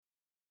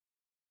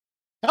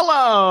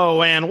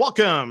Hello, and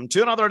welcome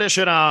to another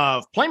edition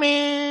of Play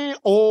Me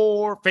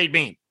or Fade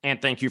Me.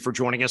 And thank you for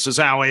joining us as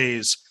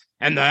always.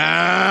 And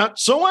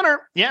that's a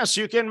winner. Yes,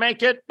 you can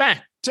make it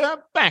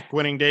back-to-back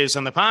winning days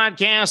on the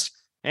podcast.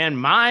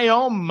 And my,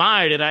 oh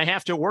my, did I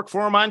have to work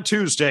for him on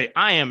Tuesday.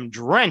 I am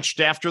drenched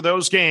after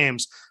those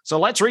games. So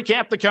let's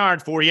recap the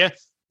card for you.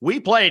 We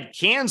played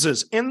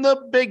Kansas in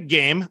the big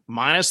game,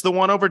 minus the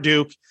one over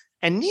Duke,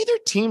 and neither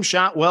team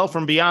shot well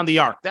from beyond the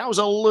arc. That was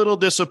a little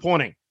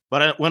disappointing.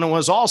 But when it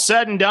was all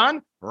said and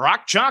done,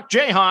 Rock Chalk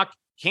Jayhawk,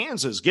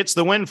 Kansas gets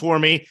the win for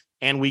me,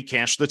 and we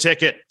cash the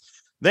ticket.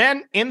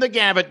 Then in the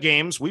Gavitt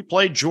games, we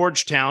played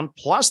Georgetown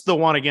plus the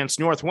one against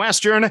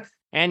Northwestern.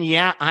 And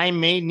yeah, I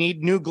may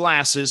need new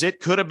glasses. It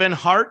could have been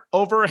heart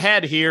over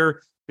head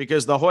here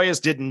because the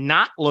Hoyas did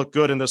not look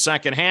good in the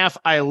second half.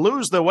 I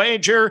lose the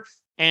wager,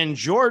 and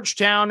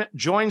Georgetown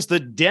joins the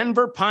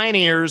Denver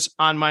Pioneers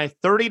on my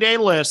 30-day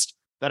list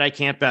that I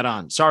can't bet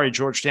on. Sorry,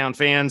 Georgetown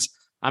fans.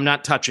 I'm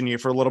not touching you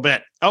for a little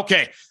bit.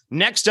 Okay,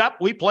 next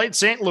up, we played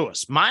St.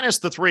 Louis, minus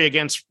the 3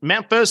 against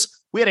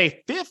Memphis. We had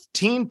a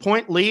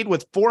 15-point lead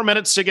with 4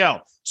 minutes to go.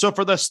 So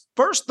for the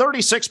first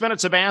 36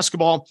 minutes of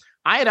basketball,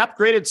 I had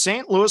upgraded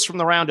St. Louis from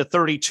the round of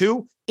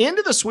 32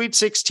 into the Sweet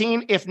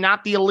 16, if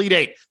not the Elite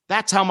 8.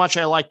 That's how much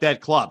I like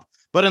that club.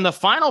 But in the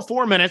final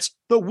 4 minutes,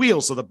 the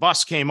wheels of the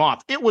bus came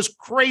off. It was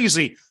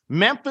crazy.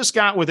 Memphis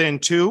got within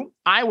 2.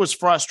 I was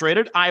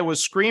frustrated. I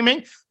was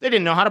screaming. They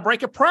didn't know how to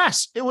break a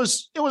press. It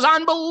was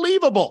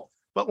unbelievable.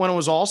 But when it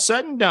was all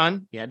said and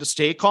done, you had to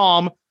stay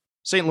calm.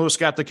 St. Louis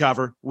got the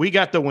cover. We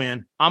got the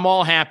win. I'm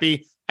all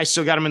happy. I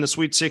still got them in the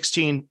Sweet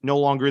 16, no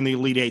longer in the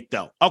Elite 8,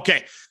 though.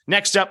 Okay,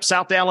 next up,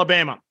 South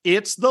Alabama.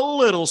 It's the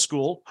little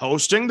school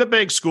hosting the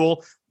big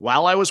school.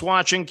 While I was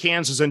watching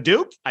Kansas and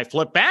Duke, I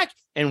flipped back,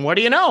 and what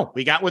do you know?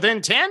 We got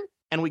within 10,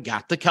 and we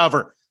got the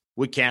cover.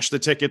 We cashed the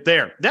ticket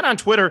there. Then on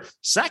Twitter,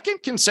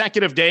 second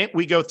consecutive day,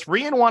 we go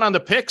 3-1 on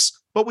the picks,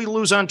 but we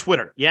lose on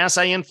Twitter. Yes,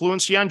 I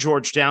influenced you on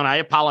Georgetown. I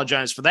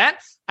apologize for that.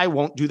 I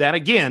won't do that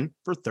again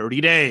for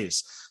 30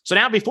 days. So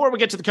now, before we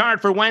get to the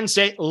card for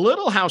Wednesday,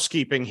 little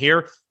housekeeping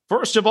here.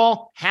 First of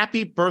all,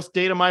 happy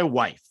birthday to my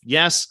wife.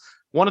 Yes,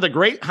 one of the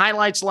great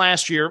highlights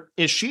last year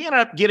is she ended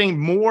up getting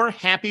more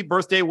happy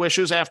birthday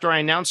wishes after I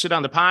announced it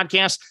on the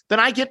podcast than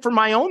I get for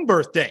my own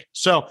birthday.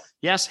 So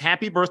yes,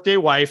 happy birthday,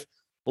 wife.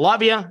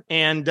 Love you.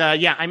 And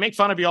yeah, I make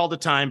fun of you all the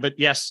time, but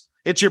yes,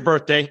 it's your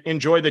birthday.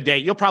 Enjoy the day.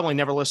 You'll probably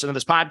never listen to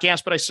this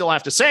podcast, but I still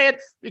have to say it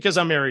because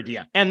I'm married to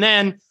you. And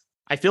then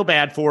I feel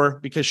bad for her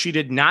because she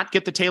did not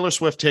get the Taylor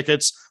Swift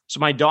tickets. So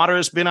my daughter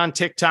has been on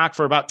TikTok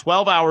for about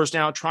 12 hours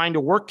now trying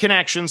to work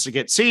connections to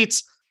get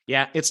seats.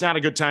 Yeah, it's not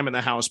a good time in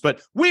the house,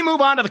 but we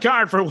move on to the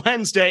card for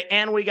Wednesday,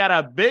 and we got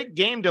a big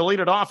game to lead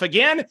it off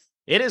again.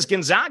 It is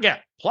Gonzaga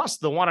plus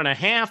the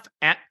 1.5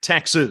 at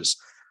Texas.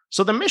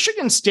 So the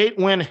Michigan State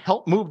win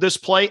helped move this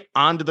play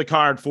onto the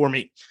card for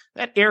me.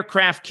 That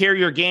aircraft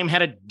carrier game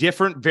had a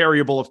different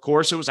variable, of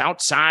course. It was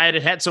outside,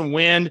 it had some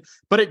wind,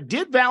 but it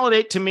did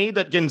validate to me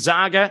that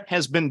Gonzaga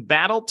has been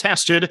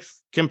battle-tested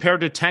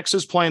compared to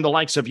Texas playing the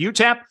likes of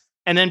UTEP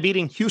and then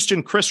beating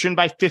Houston Christian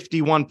by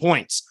 51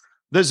 points.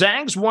 The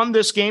Zags won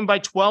this game by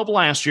 12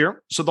 last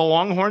year, so the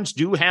Longhorns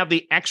do have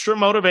the extra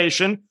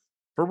motivation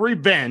for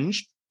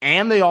revenge,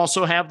 and they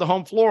also have the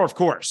home floor, of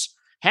course.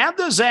 Had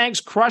the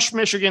Zags crushed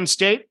Michigan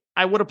State,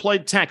 I would have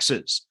played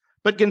Texas.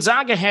 But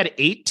Gonzaga had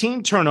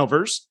 18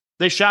 turnovers.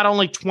 They shot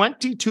only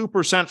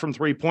 22% from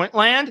three-point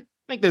land.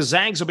 I think the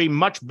Zags will be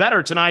much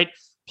better tonight.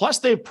 Plus,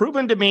 they've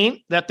proven to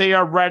me that they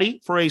are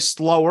ready for a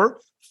slower,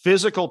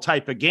 physical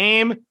type of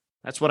game.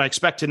 That's what I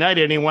expect tonight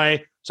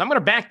anyway. So I'm going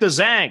to back the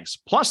Zags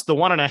plus the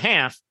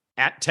 1.5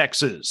 at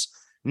Texas.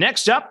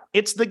 Next up,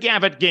 it's the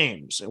Gavitt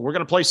games. We're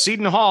going to play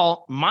Seton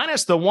Hall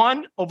minus the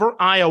 1 over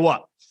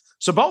Iowa.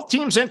 So both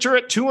teams enter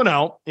at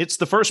 2-0. It's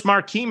the first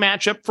marquee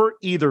matchup for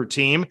either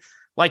team.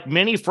 Like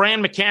many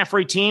Fran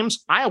McCaffrey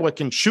teams, Iowa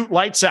can shoot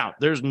lights out.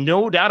 There's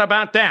no doubt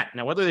about that.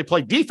 Now, whether they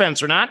play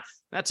defense or not,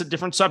 that's a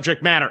different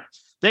subject matter.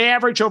 They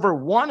average over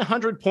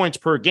 100 points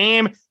per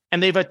game,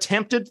 and they've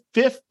attempted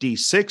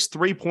 56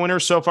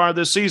 three-pointers so far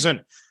this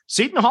season.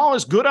 Seton Hall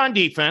is good on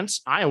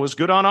defense. Iowa's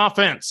good on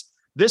offense.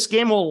 This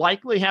game will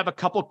likely have a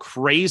couple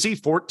crazy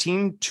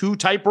 14-2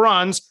 type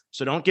runs,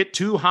 so don't get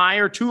too high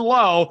or too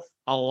low.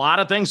 A lot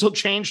of things will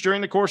change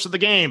during the course of the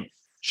game.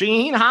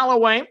 Shaheen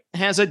Holloway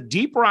has a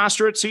deep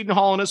roster at Seton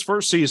Hall in his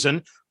first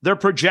season. They're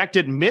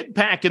projected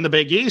mid-pack in the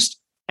Big East,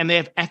 and they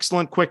have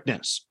excellent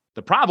quickness.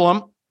 The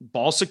problem,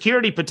 ball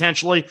security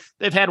potentially.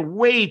 They've had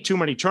way too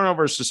many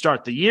turnovers to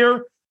start the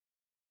year.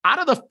 Out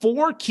of the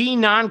 4 key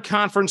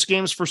non-conference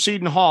games for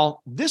Seton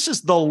Hall, this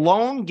is the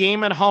lone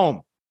game at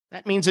home.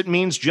 That means it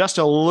means just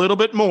a little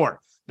bit more.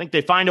 I think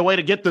they find a way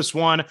to get this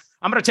one.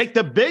 I'm going to take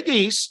the Big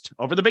East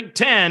over the Big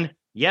Ten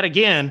yet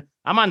again.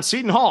 I'm on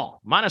Seton Hall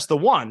minus the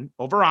 1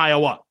 over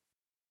Iowa.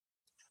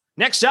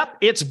 Next up,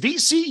 it's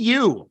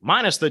VCU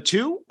minus the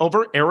 2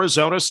 over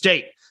Arizona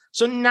State.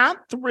 So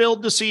not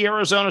thrilled to see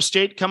Arizona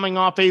State coming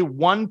off a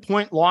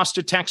 1-point loss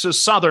to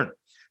Texas Southern.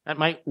 That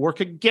might work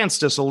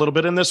against us a little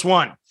bit in this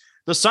one.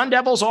 The Sun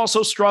Devils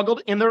also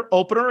struggled in their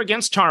opener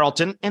against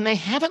Tarleton, and they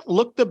haven't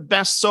looked the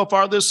best so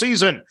far this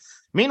season.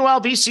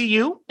 Meanwhile,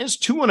 VCU is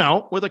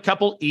 2-0 with a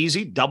couple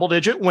easy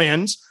double-digit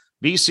wins.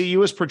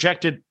 VCU is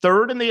projected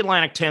third in the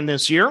Atlantic 10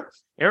 this year.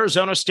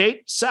 Arizona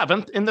State,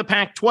 seventh in the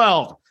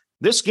Pac-12.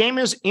 This game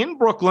is in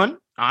Brooklyn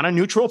on a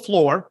neutral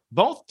floor.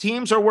 Both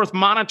teams are worth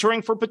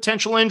monitoring for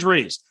potential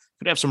injuries.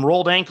 Could have some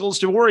rolled ankles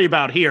to worry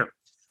about here.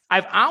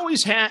 I've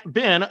always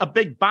been a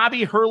big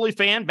Bobby Hurley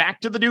fan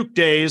back to the Duke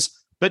days,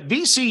 but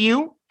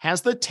VCU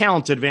has the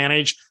talent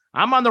advantage.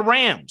 I'm on the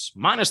Rams,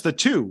 minus the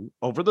 2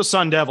 over the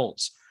Sun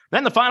Devils.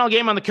 Then the final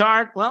game on the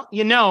card, well,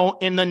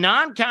 in the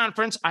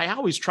non-conference, I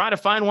always try to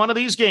find one of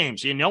these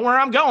games. You know where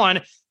I'm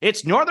going.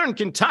 It's Northern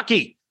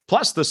Kentucky,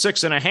 plus the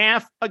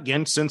 6.5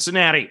 against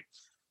Cincinnati.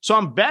 So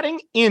I'm betting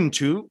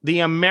into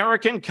the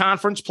American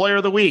Conference Player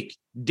of the Week.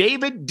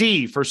 David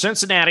D. for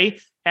Cincinnati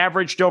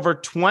averaged over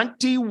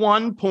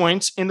 21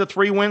 points in the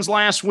 3 wins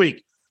last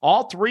week.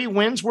 All 3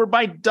 wins were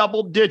by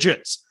double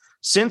digits.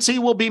 Cincy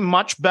will be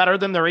much better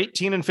than their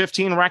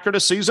 18-15 record a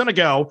season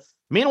ago.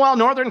 Meanwhile,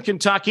 Northern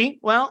Kentucky,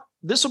 well,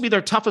 this will be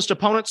their toughest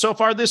opponent so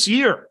far this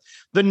year.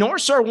 The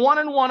Norse are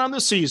 1-1 on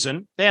the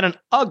season. They had an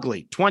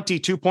ugly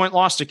 22-point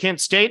loss to Kent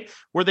State,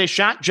 where they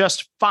shot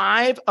just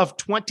 5 of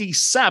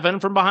 27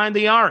 from behind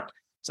the arc.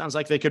 Sounds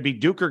like they could be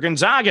Duke or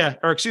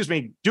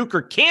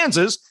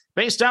Kansas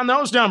based on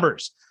those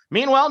numbers.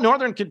 Meanwhile,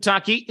 Northern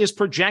Kentucky is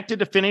projected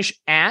to finish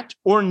at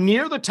or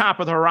near the top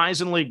of the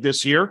Horizon League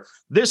this year.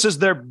 This is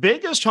their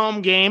biggest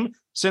home game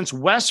since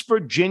West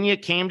Virginia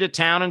came to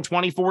town in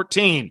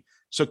 2014.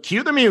 So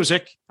cue the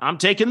music. I'm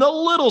taking the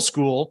little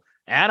school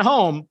at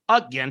home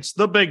against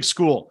the big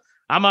school.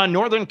 I'm on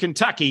Northern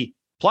Kentucky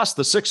plus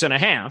the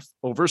 6.5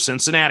 over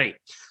Cincinnati.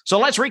 So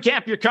let's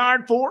recap your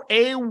card for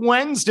a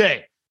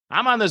Wednesday.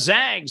 I'm on the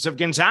Zags of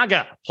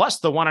Gonzaga plus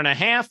the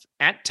 1.5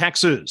 at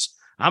Texas.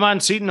 I'm on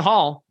Seton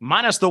Hall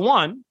minus the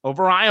 1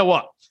 over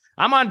Iowa.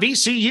 I'm on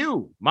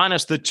VCU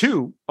minus the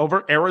 2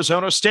 over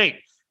Arizona State.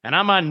 And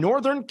I'm on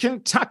Northern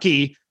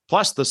Kentucky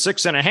plus the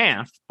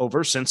 6.5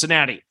 over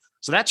Cincinnati.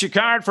 So that's your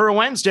card for a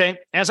Wednesday.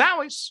 As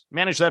always,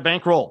 manage that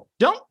bankroll.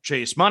 Don't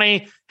chase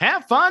money.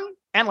 Have fun,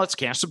 and let's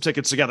cash some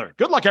tickets together.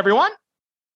 Good luck, everyone.